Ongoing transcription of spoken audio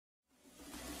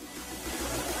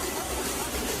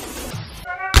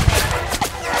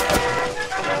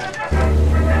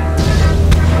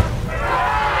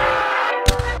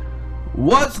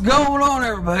What's going on,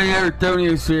 everybody?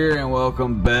 Kratos here, and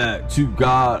welcome back to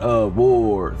God of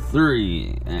War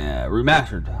 3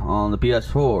 Remastered on the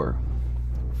PS4.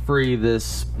 Free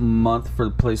this month for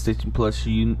the PlayStation Plus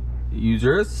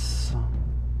users.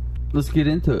 Let's get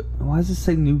into it. Why does it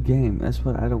say new game? That's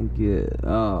what I don't get.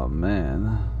 Oh,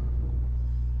 man.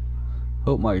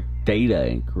 Hope my data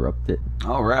ain't corrupted.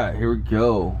 Alright, here we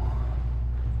go.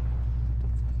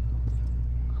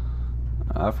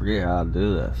 I forget how to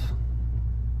do this.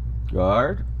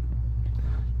 Guard.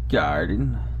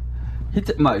 Guarding.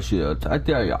 Hit my shields. I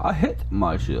dare you. I hit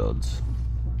my shields.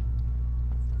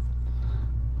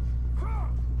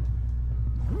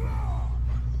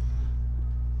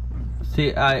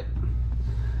 See, I'm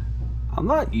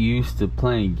not used to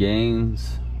playing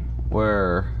games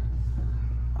where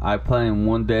I play them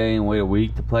one day and wait a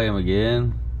week to play them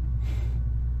again.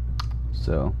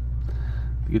 So,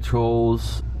 the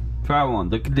controls. Try one.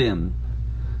 The condemned.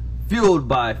 Fueled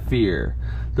by fear,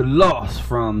 the lost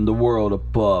from the world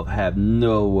above have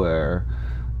nowhere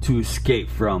to escape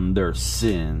from their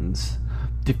sins.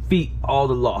 Defeat all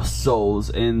the lost souls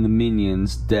and the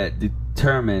minions that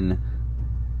determine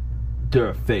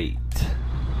their fate.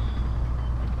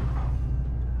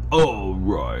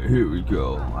 Alright, here we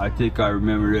go. I think I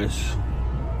remember this.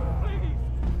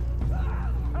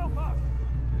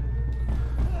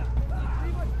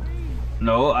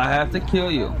 No, I have to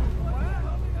kill you.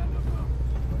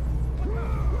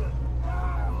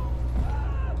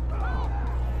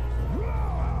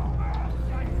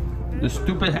 The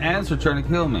stupid hands are trying to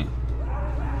kill me.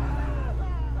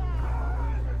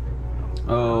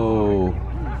 Oh.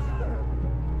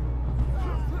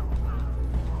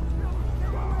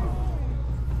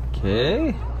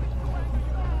 Okay.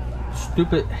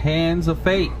 Stupid hands of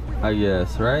fate, I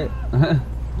guess, right?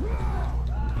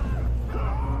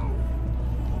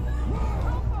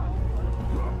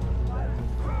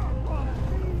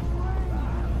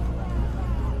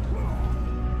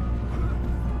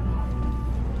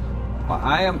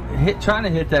 I am trying to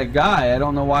hit that guy. I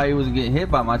don't know why he wasn't getting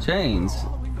hit by my chains.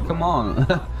 Come on.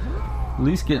 At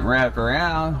least getting wrapped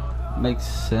around. Makes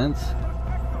sense.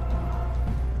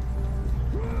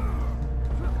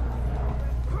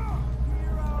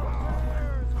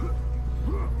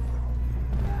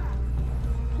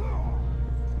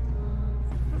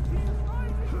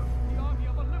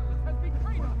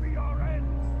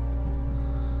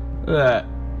 Look at that.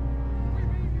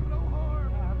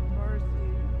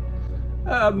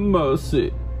 Have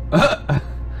mercy. Show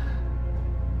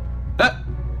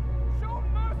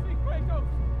mercy, Kratos.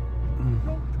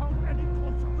 Don't come any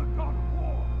closer to the God of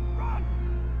War. Run.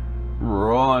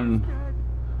 Run.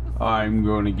 I'm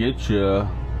gonna get you.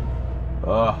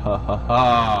 Ha ha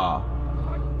ha.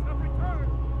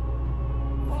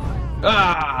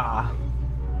 Ah!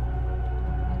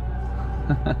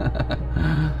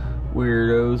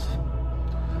 Weirdos.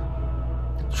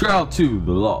 Trial 2,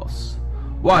 the loss.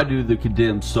 Why do the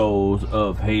condemned souls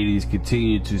of Hades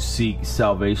continue to seek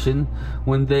salvation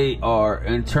when they are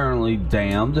eternally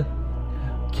damned?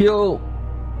 Kill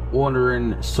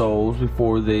wandering souls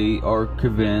before they are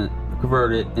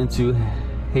converted into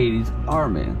Hades'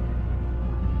 army.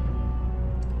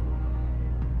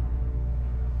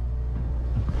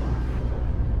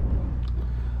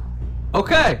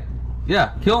 Okay,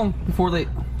 yeah, kill them before they...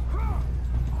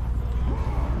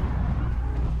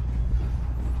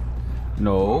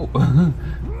 No.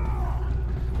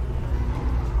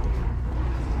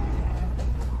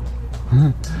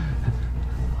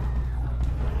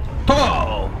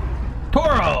 Toro!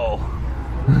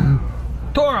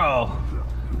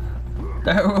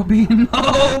 There will be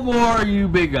no more, you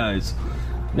big guys.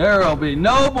 There will be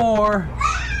no more.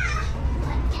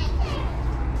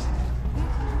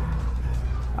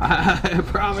 I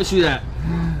promise you that.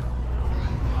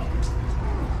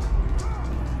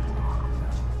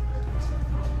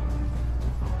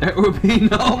 There will be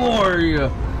no more of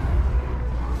you.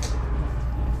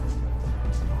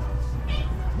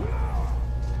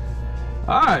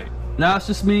 Alright, now it's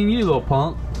just me and you, little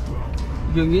punk.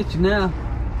 Gonna get you now.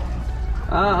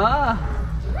 Ah.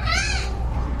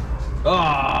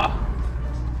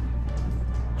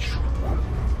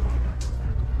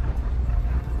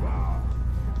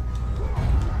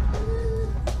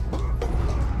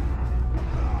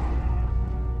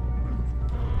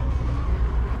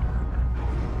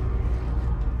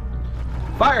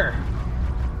 Fire!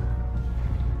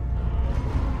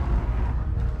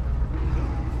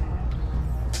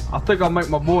 I think I'll make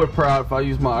my boy proud if I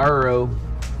use my arrow.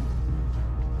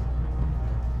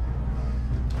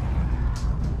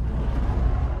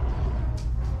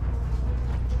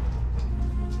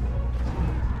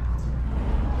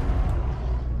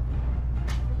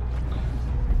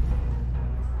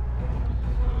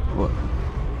 What?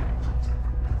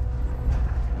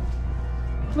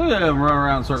 Look at him run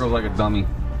around in circles like a dummy.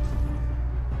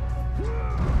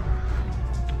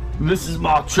 This is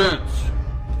my chance.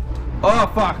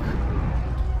 Oh fuck!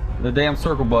 The damn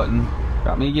circle button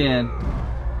got me again.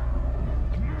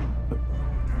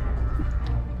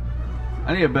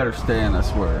 I need a better stand, I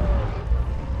swear.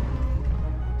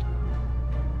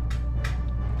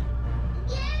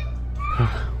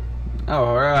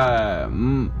 Alright.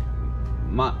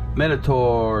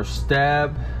 Minotaur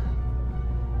stab.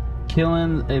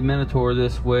 Killing a Minotaur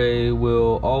this way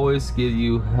will always give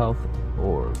you health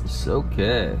orbs.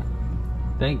 Okay.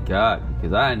 Thank God,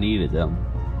 because I needed them.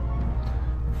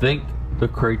 Thank the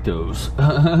Kratos.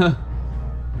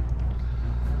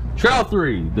 Trial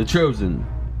 3, The Chosen.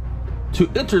 To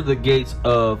enter the gates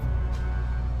of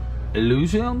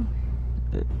Elysium,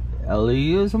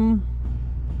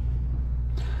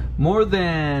 more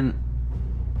than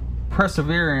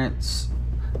perseverance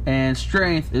and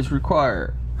strength is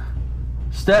required.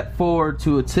 Step forward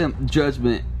to attempt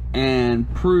judgment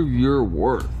and prove your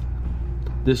worth.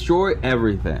 Destroy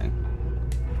everything.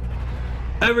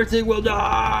 Everything will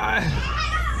die.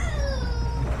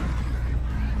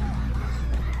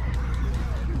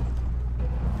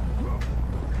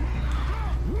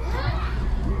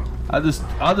 I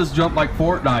just jump like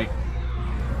Fortnite.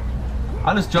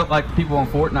 I just jump like the people on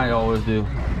Fortnite always do.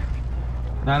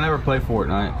 I never play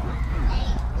Fortnite.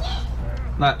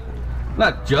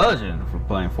 Not judging for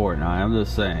playing Fortnite. I'm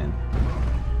just saying.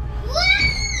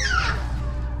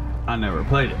 I never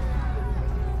played it.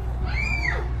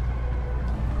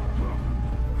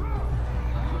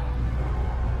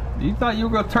 You thought you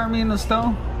were gonna turn me into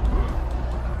stone?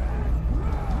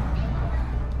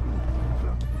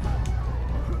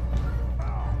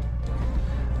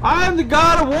 I am the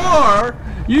God of War.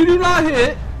 You do not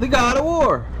hit the God of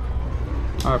War.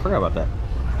 Oh, I forgot about that.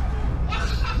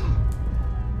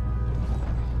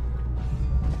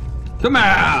 Come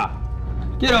here!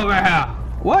 Get over here!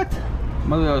 What?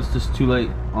 Maybe I was just too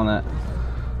late on that.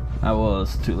 I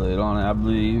was too late on it, I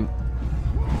believe.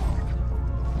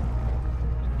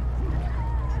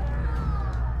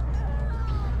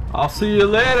 I'll see you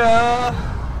later!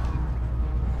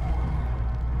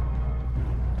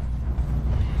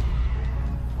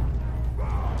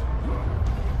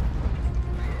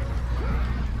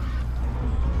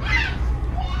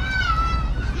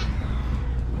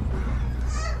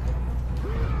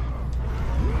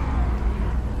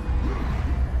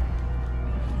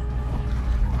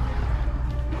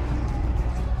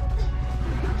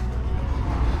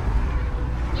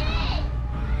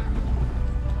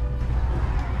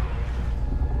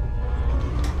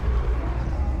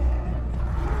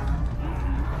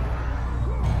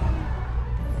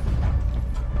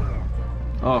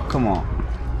 Oh, come on.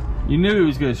 You knew he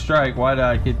was going to strike. Why did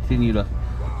I continue to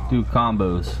do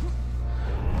combos?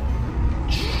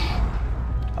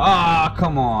 Ah,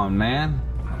 come on, man.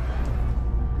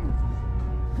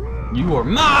 You are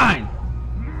mine!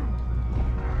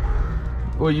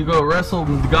 Well, you go wrestle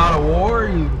with the God of War,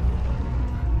 you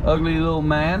ugly little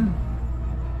man?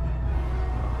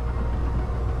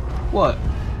 What?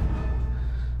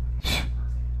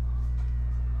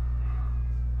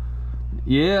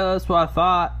 Yeah, that's what I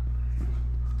thought.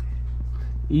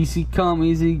 Easy come,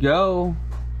 easy go.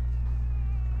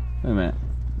 Wait a minute.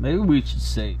 Maybe we should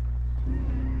say.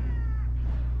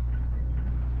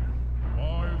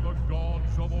 By the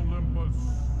gods of Olympus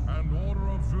and Order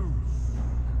of Zeus,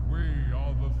 we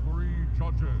are the three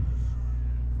judges.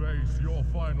 Face your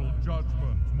final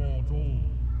judgment, mortal.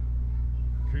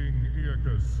 King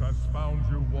Aeacus has found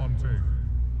you wanting.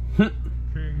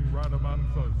 King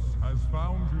Rhadamanthus has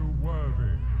found you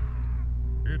worthy.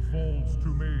 It falls to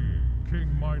me, King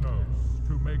Minos,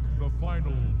 to make the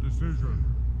final decision.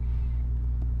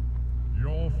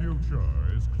 Your future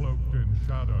is cloaked in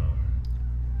shadow.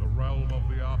 The realm of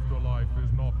the afterlife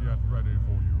is not yet ready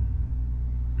for you.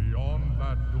 Beyond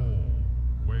that door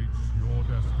waits your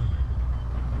destiny.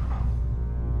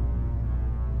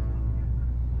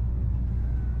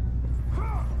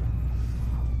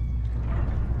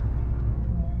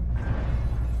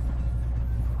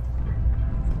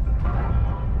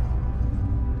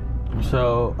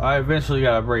 So, I eventually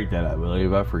gotta break that, I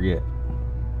believe. I forget.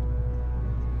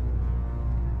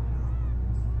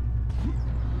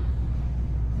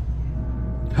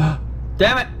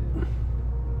 Damn it!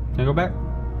 Can I go back?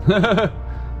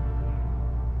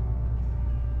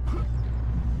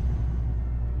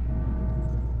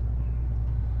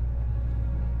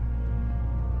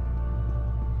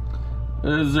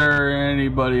 Is there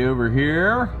anybody over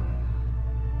here?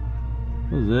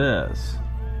 Who's this?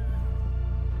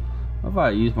 A What if I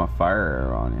use my fire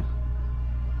arrow on you?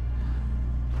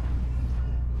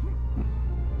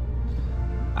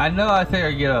 I know I think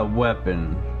I get a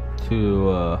weapon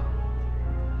to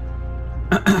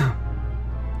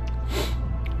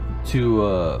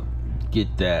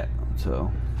get that. So,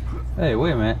 hey,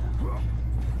 wait a minute.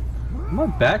 Am I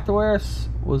back to where I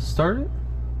was started?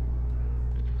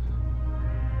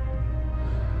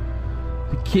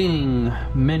 The King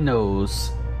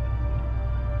Minos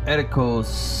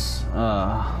Edicos,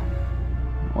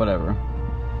 whatever.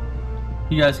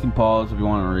 You guys can pause if you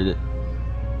want to read it.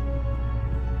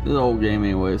 It's an old game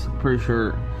anyways. I'm pretty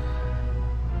sure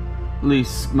at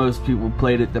least most people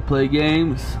played it that play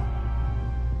games.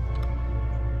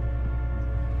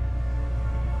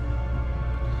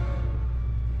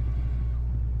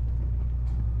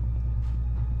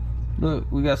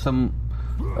 Look, we got some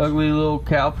ugly little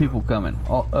cow people coming.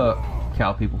 Oh,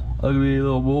 cow people. Ugly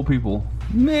little bull people.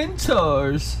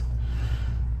 Mentors!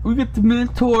 We get the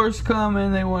mentors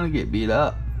coming. They want to get beat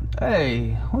up.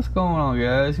 Hey, what's going on,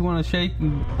 guys? You want to shake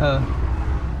and,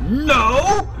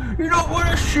 No! You don't want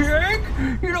to shake?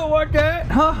 You don't want that,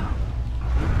 huh?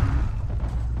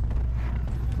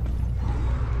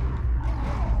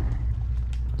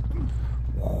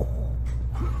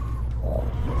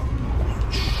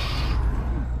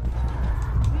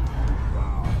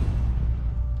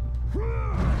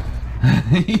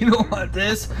 You don't want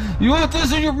this? You want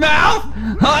this in your mouth?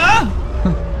 Huh?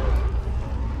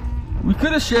 We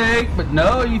could have shake, but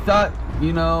no, you thought,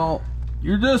 you know,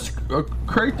 you're just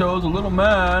Kratos, a little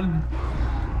man.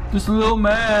 Just a little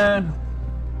man.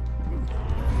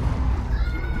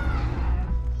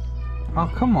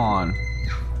 Oh, come on.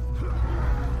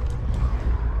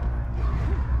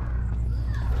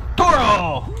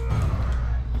 Toro!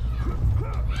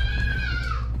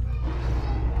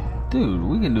 Dude,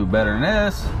 we can do better than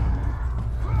this.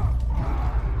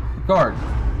 Guard.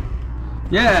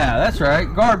 Yeah, that's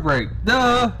right. Guard break.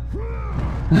 Duh.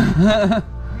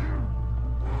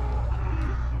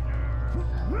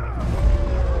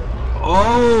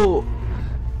 Oh,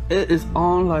 it is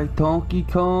on like Donkey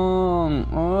Kong.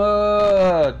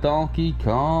 Oh, Donkey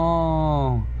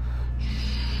Kong.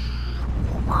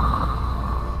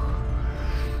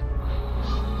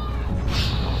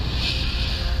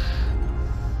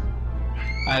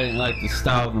 I didn't like the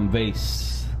style of them vase.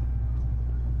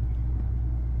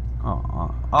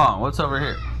 Oh, what's over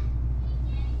here?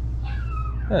 Yeah,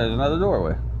 there's another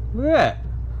doorway. Look at that.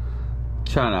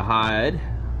 Trying to hide.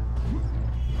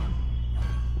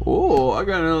 Oh, I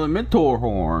got another mentor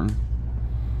horn.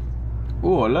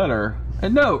 Oh, a letter. A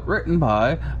note written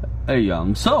by a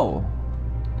young soul.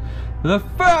 The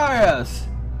fires.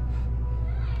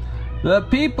 The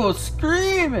people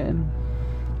screaming.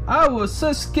 I was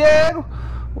so scared.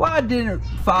 Why didn't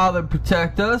Father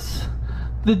protect us?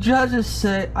 The judges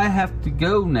say I have to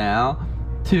go now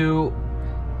to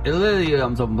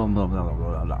Ilium,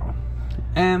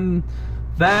 and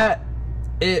that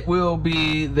it will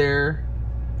be there.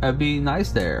 Be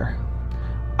nice there.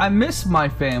 I miss my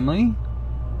family.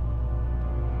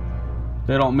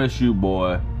 They don't miss you,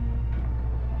 boy.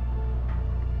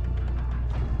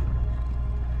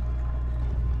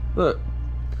 Look.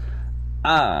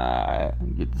 I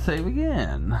get to save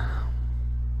again.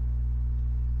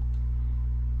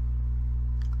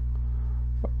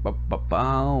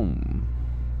 Boom.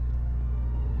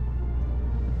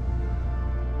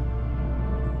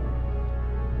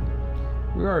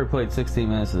 We already played 16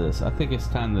 minutes of this. I think it's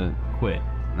time to quit.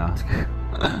 No, it's good.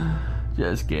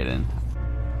 Just kidding.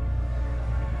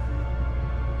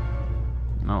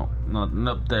 No, nothing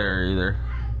up there either.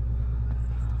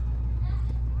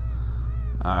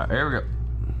 Alright, here we go.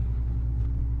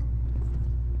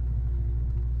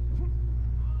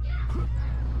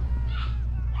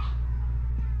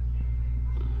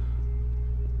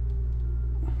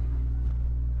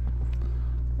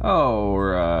 Oh,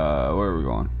 where are we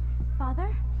going?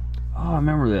 Father? Oh, I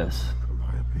remember this.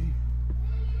 Calliope,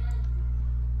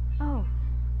 Oh,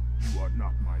 you are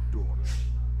not my daughter.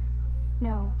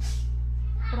 no.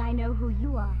 But I know who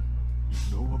you are.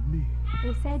 You know of me.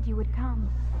 They said you would come.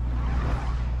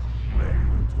 Playing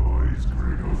with toys,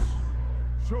 Kratos.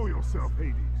 Show yourself,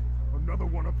 Hades. Another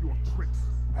one of your tricks.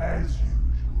 As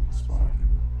usual, Spartan,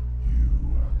 you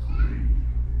are gravely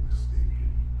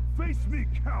mistaken. Face me,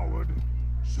 coward.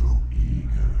 So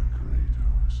eager,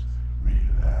 Kratos.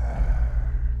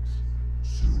 Relax.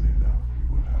 Soon enough,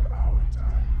 we will have our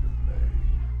time to play.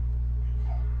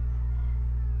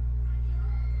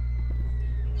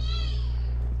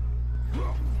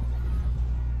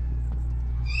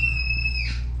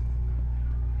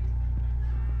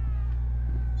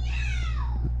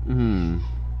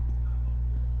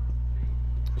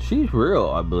 she's real,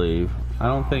 I believe. I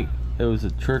don't think it was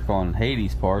a trick on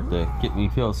Hades' part to get me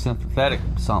feel sympathetic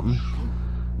or something.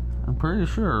 I'm pretty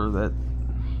sure that.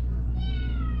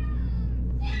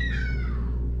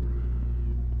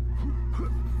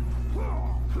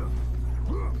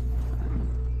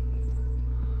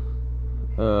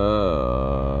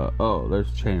 Oh, there's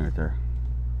a chain right there.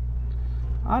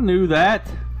 I knew that.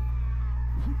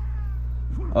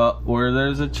 Where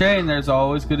there's a chain, there's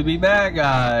always going to be bad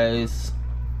guys.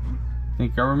 I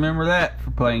think I remember that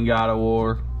for playing God of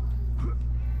War.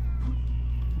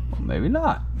 Well, maybe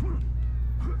not.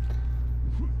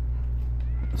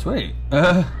 Sweet.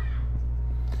 That's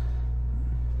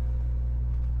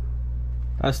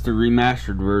the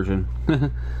remastered version.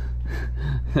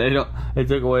 They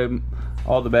took away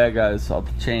all the bad guys off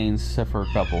the chains except for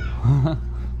a couple.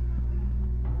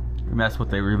 And that's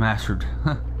what they remastered.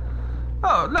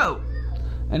 Oh no!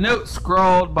 A note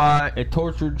scrawled by a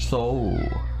tortured soul.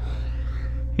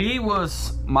 He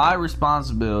was my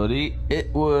responsibility.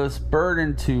 It was my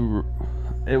burden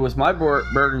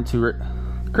to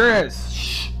Chris!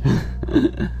 Shh!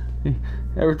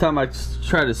 Every time I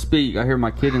try to speak, I hear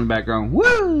my kid in the background.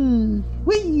 Woo!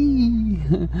 Wee!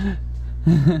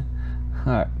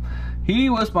 Alright. He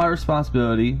was my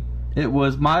responsibility. It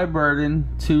was my burden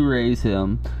to raise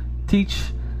him,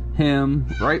 teach him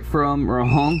right from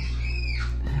wrong.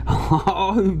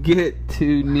 All who get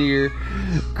too near.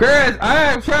 Chris,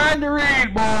 I am trying to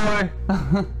read, boy.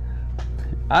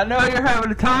 I know you're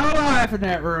having a time of life in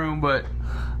that room, but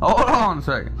hold on a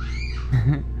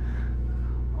second.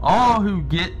 All who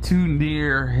get too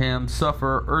near him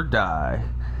suffer or die.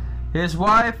 His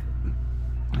wife,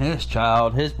 his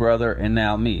child, his brother, and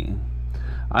now me.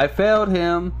 I failed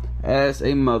him as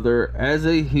a mother, as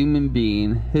a human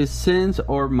being. His sins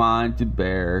are mine to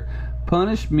bear.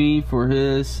 Punish me for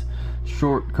his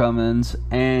shortcomings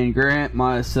and grant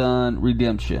my son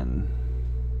redemption.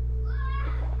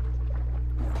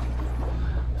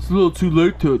 It's a little too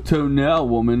late to atone now,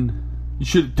 woman. You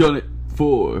should have done it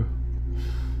before.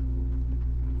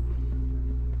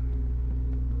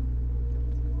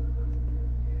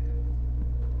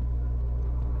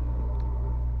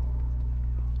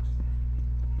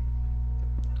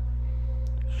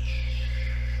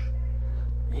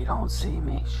 You don't see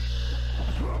me.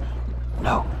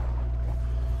 No.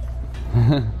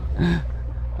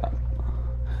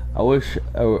 I wish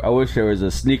there was a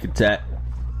sneak attack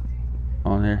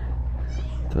on there,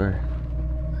 where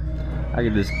I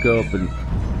could just go up and.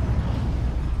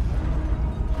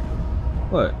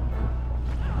 What?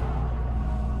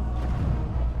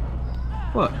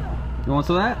 What? You want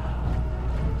some of that?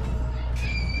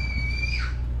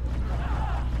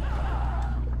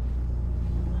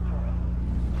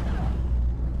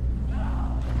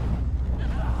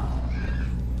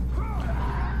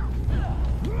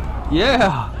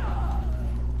 Yeah.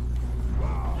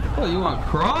 What, you want to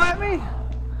crawl at me?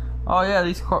 Oh yeah,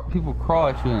 these people crawl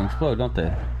at you and explode, don't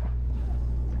they?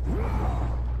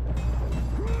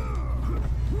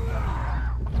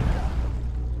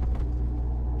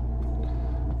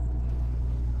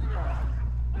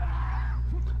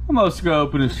 I'm also gonna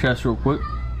open his chest real quick.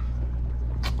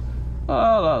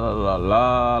 La la la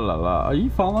la la la. Are you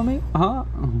following me? Huh?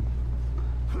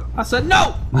 I said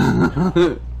no.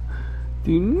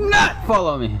 Do not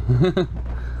follow me.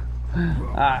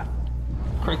 Ah,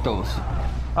 Kratos.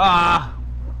 Ah.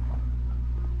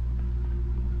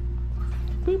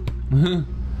 Boop.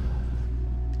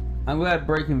 I'm glad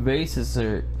breaking vases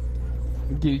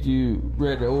gives you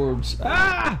red orbs.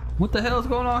 Ah! What the hell is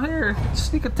going on here?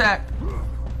 Sneak attack.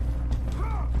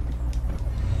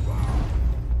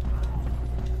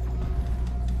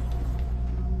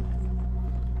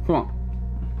 Come on.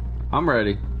 I'm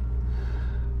ready.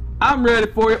 I'm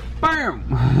ready for you. Bam!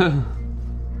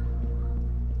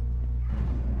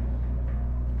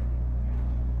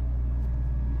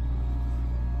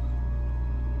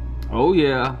 Oh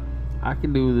yeah, I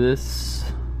can do this.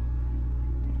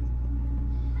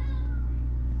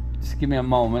 Just give me a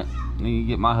moment. I need to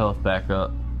get my health back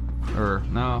up. Or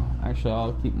no, actually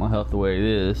I'll keep my health the way it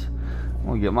is. I'm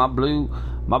gonna get my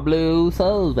blue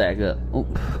souls back up.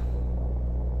 Oops.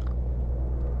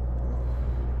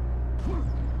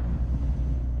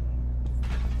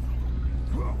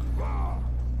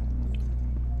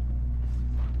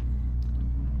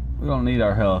 We don't need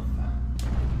our health.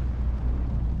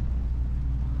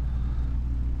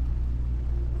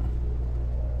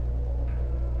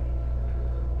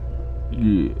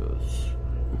 Yes.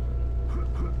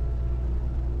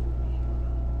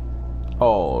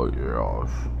 Oh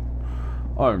yes.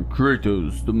 I'm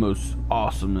Kratos, the most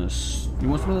awesomest. You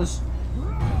want some of this?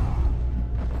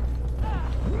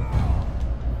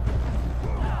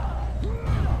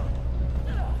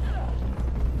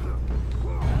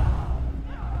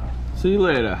 See you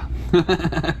later.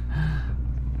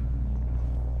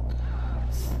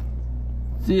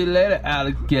 See you later,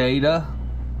 alligator.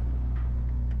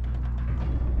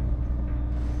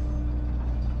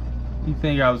 You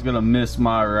think I was gonna miss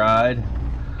my ride?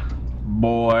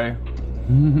 Boy.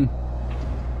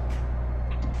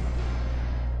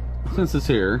 Since it's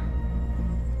here.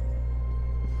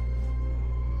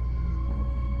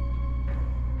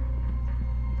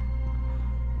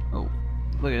 Oh,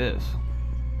 look at this.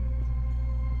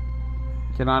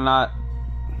 Can I not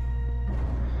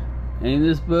aim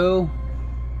this bow?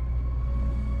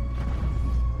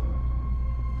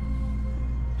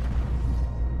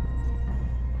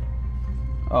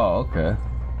 Oh, okay.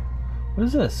 What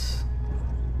is this?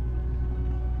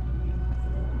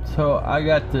 So I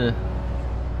got the...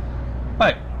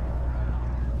 Hey!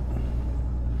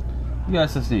 You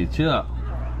guys just need to chill out.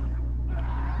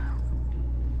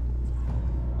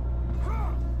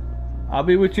 I'll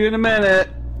be with you in a minute.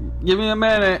 Give me a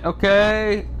minute,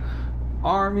 okay?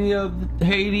 Army of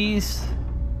Hades.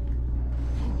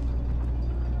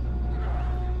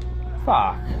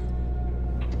 Fuck.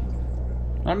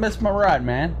 I missed my ride,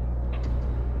 man.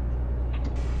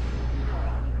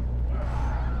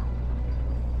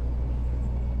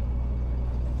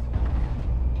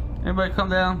 Everybody come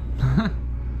down.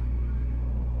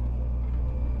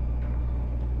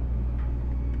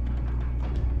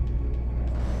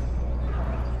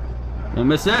 Don't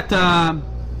miss that time.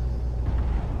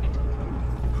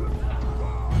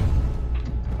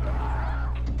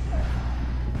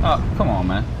 Oh, come on,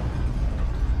 man.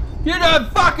 You done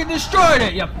fucking destroyed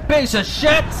it, you piece of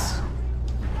shit!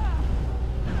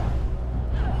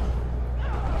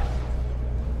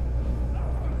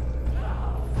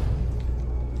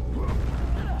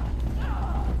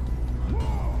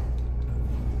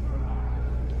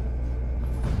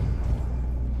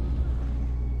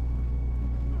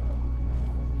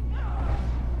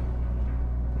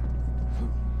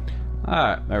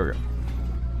 Alright, there we go.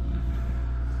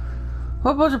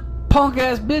 What a bunch of punk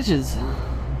ass bitches.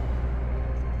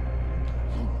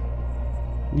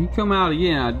 You come out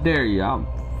again, I dare you. I'll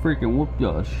freaking whoop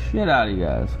the shit out of you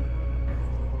guys.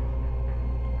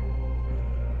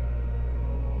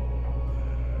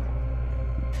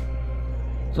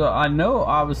 So I know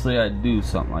obviously I do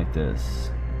something like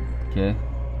this. Okay.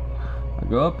 I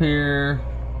go up here.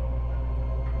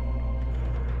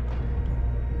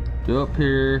 Go up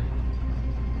here.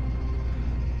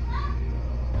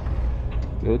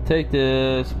 Go take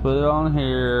this, put it on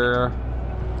here.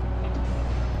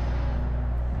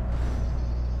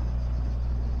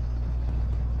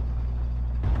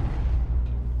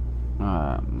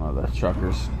 Alright, mother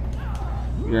truckers.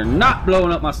 You're not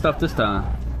blowing up my stuff this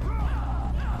time.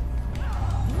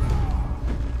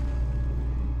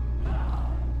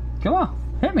 Come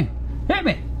on, hit me, hit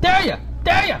me, dare ya,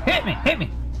 hit me, hit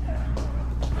me.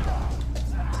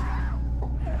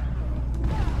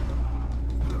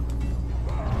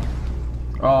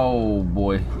 Oh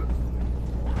boy.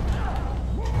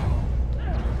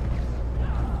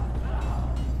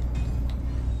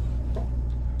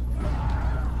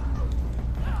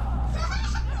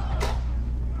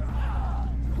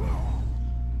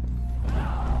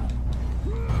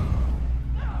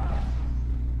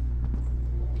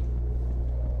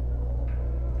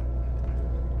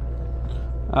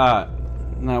 Alright,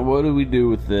 now what do we do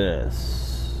with this?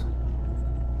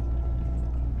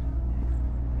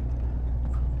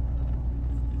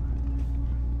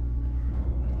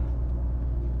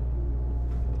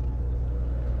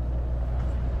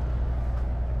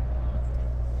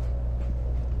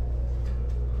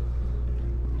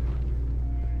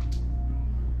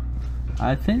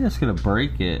 I think that's gonna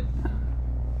break it.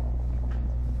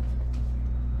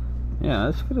 Yeah,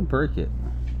 that's gonna break it.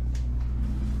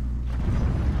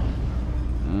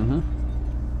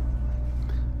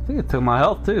 I think it took my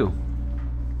health too.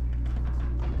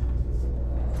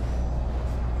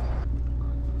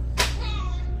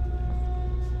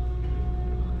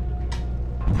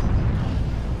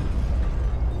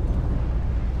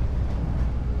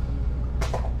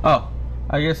 Oh,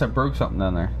 I guess I broke something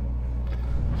down there.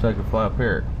 So I could fly up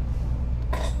here.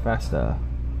 Faster.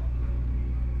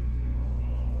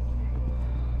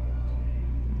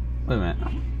 Wait a minute.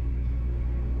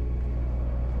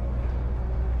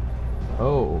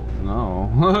 Oh,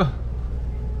 no.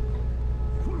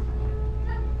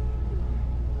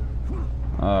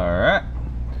 Alright.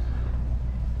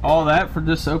 All that for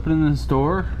just opening this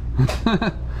door?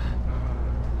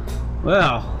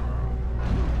 Well.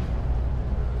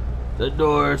 The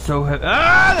door is so heavy.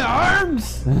 Ah, the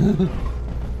arms!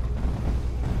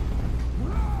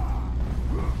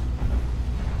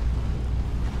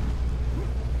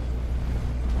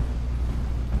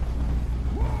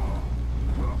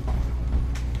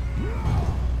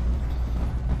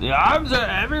 The arms are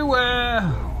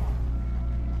everywhere.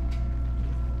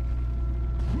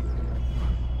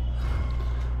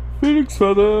 Phoenix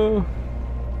feather.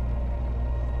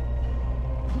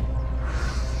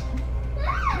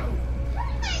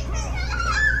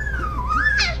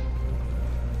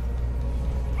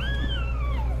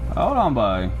 Hold on,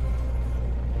 buddy.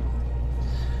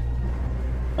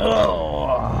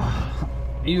 Oh,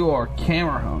 you are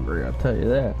camera hungry, I'll tell you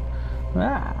that.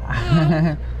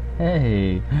 Ah.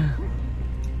 Hey.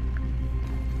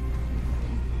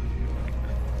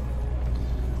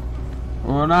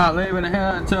 We're not leaving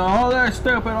here until all their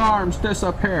stupid arms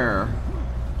disappear.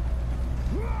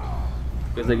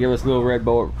 Because they give us little red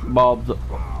bulbs.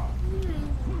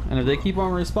 And if they keep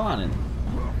on respawning,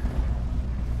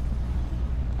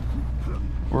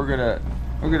 we're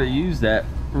gonna use that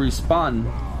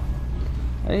respawn.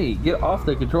 Hey, get off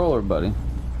the controller, buddy.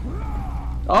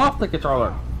 Off the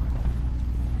controller.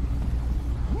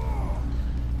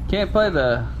 Can't play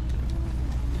the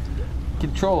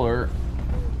controller.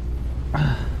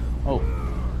 Oh.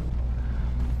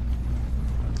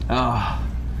 Ah.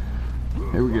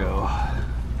 Here we go.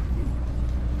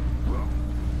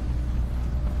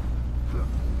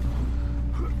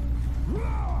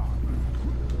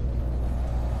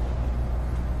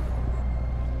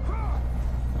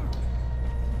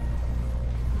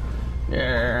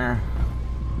 Yeah.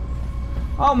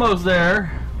 Almost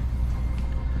there.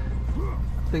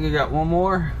 I think I got one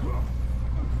more.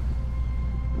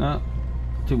 No,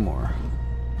 two more.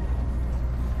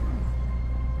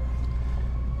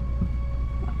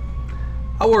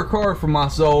 I work hard for my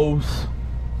souls.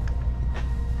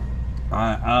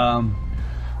 Alright,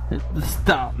 hit the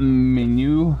stop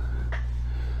menu.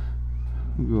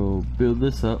 Go build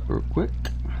this up real quick.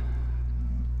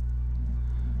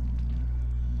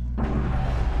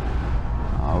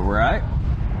 Alright.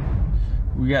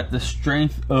 We got the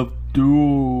strength of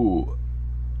dual.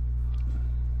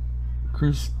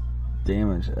 Increase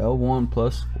damage. L1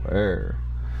 plus square.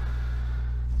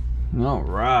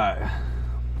 Alright.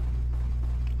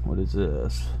 What is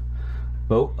this?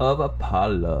 Boat of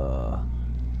Apollo.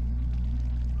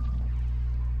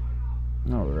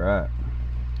 Alright.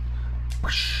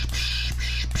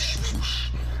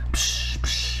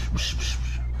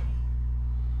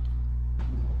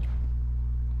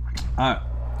 Alright.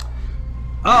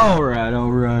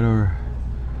 Alright.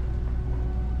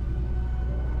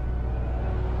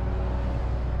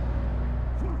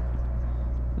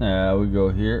 Yeah, we go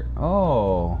here.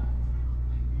 Oh.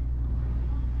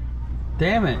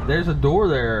 Damn it, there's a door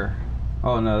there.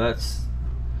 Oh no, that's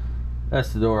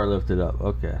the door I lifted up.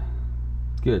 Okay.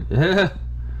 Good.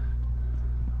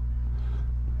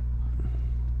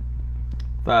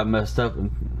 Thought I messed up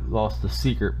and lost the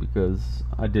secret because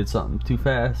I did something too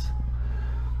fast.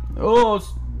 Oh,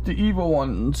 it's the evil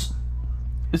ones.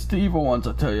 It's the evil ones,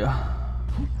 I tell ya.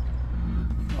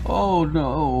 Oh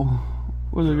no.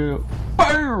 Where's it go?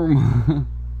 BAM!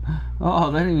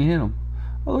 Oh, that didn't even hit him.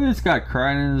 Oh, look at this guy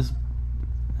crying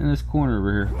in this corner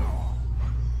over here.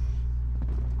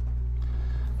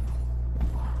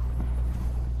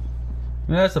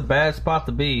 You know, that's a bad spot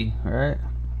to be, right?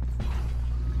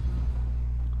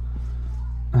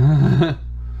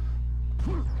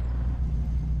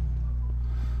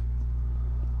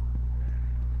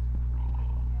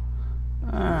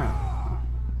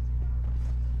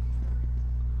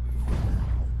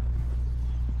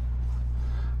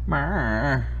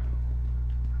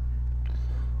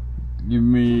 Give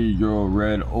me your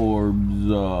red orbs,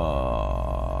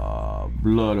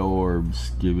 blood orbs.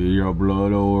 Give me your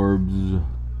blood orbs.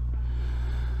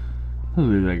 I'll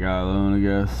leave that guy alone, I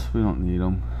guess. We don't need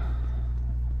him.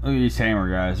 Look at these hammer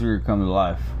guys. They're gonna come to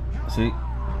life. See?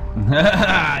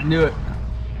 I knew it.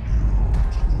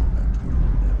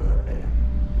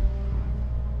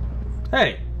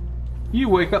 Hey, you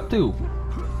wake up too.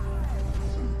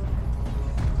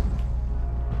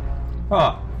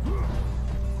 Oh.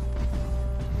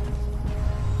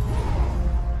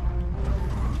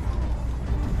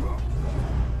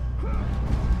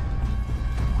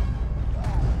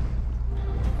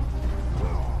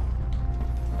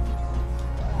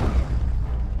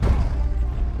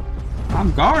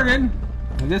 I'm guarding.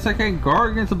 I guess I can't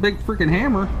guard against a big freaking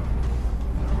hammer.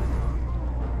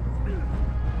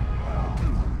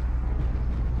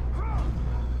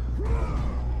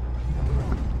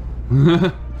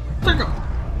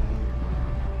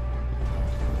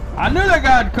 I knew that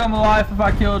guy'd come alive if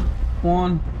I killed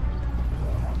one.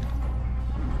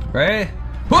 Ready?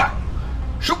 What?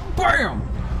 Shabam!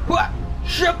 What?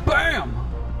 Shabam!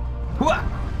 What?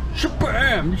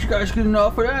 Shabam! Did you guys get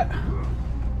enough of that?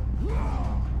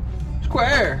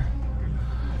 Square!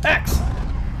 X!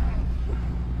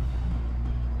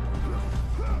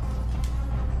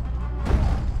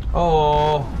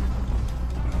 Oh.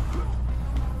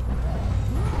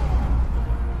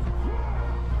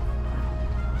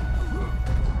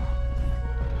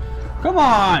 Come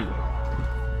on.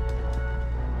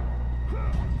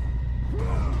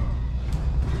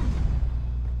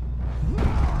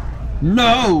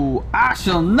 No, I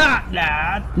shall not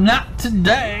die. Not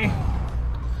today.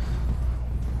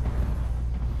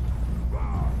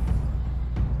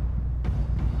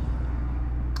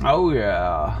 Oh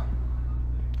yeah.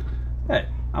 Hey,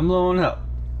 I'm low on health.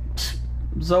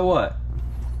 So what?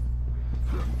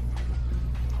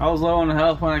 I was low on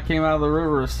health when I came out of the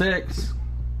river of 6.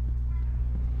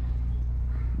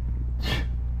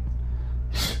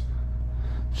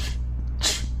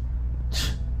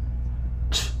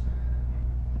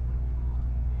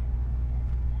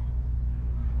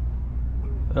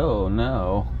 Oh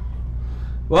no.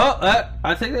 Well,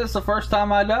 I think that's the first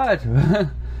time I died.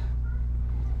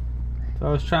 So I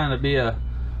was trying to be a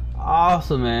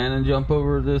awesome man and jump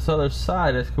over this other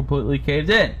side that's completely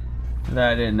caved in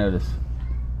that I didn't notice.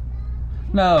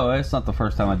 No, it's not the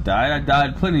first time I died. I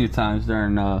died plenty of times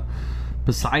during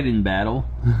Poseidon battle.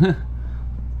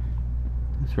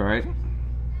 That's right.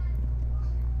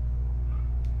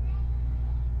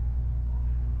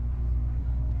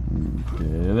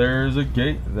 Okay, there's a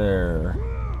gate there.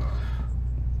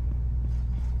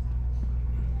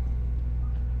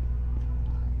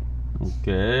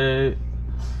 Okay.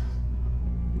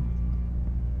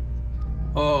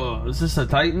 Oh, is this a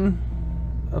Titan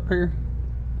up here?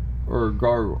 Or a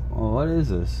gargoyle? Oh, what is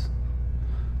this?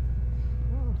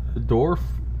 A dwarf?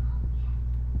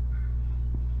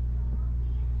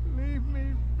 Leave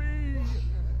me be.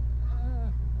 I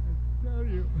tell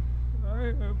you,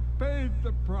 I have paid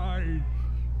the price.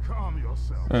 Calm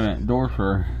yourself. Wait a minute, dwarf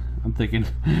or I'm thinking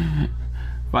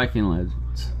Viking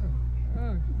legends.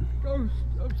 Ghost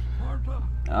of Sparta.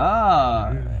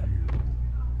 Ah.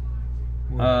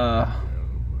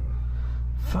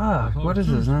 Fuck, what is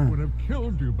this? Zeus would have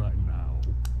killed you by now.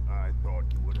 I thought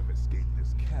you would have escaped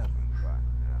this cavern by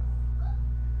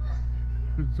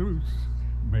now. Zeus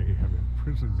may have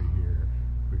imprisoned me here,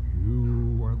 but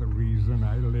you are the reason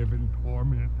I live in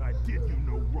torment. I did you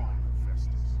no wrong,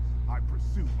 Hephaestus. I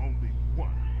pursue only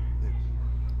one.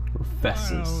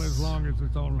 Professors. Well, as long as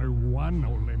it's only one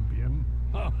Olympian.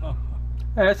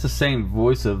 Hey, that's the same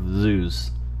voice of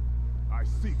Zeus. I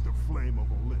seek the flame of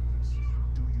Olympus.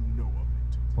 Do you know of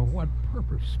it? For what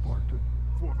purpose, Spartan?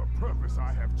 For the purpose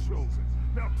I have chosen.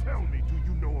 Now tell me, do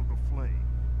you know of the flame?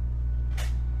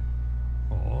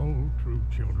 All true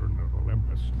children of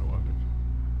Olympus know of it.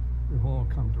 We've all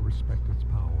come to respect its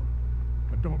power.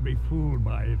 But don't be fooled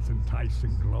by its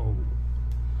enticing glow.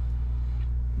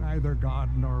 Neither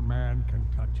god nor man can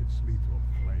touch its lethal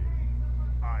flame.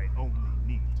 I only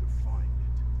need to find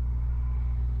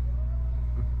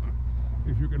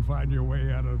it. If you can find your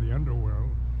way out of the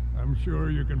underworld, I'm sure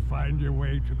you can find your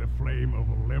way to the flame of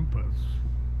Olympus.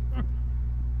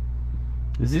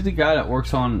 Is he the guy that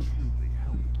works on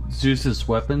Zeus's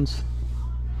weapons?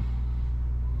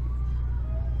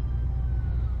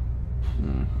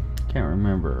 Can't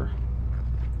remember.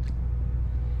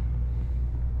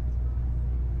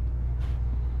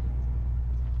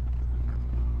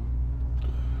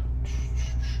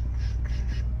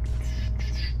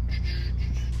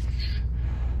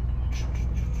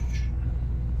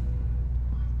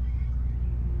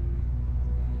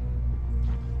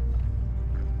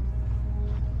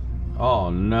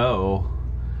 Oh no.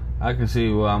 I can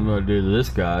see what I'm going to do to this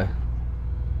guy.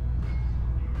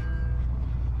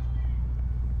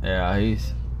 Yeah,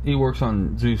 he works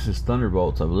on Zeus's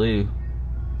thunderbolts, I believe.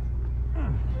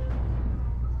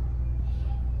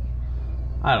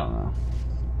 I don't know.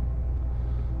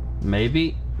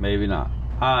 Maybe, maybe not.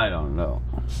 I don't know.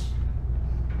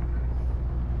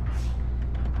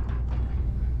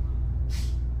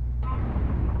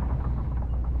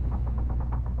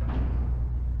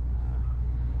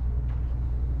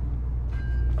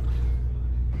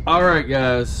 Alright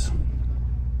guys,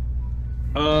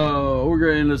 we're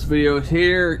going to end this video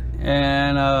here,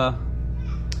 and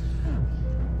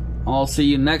I'll see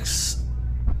you on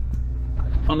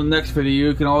the next video.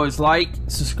 You can always like,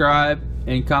 subscribe,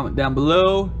 and comment down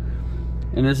below.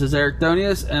 And this is Eric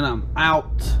Donius, and I'm out.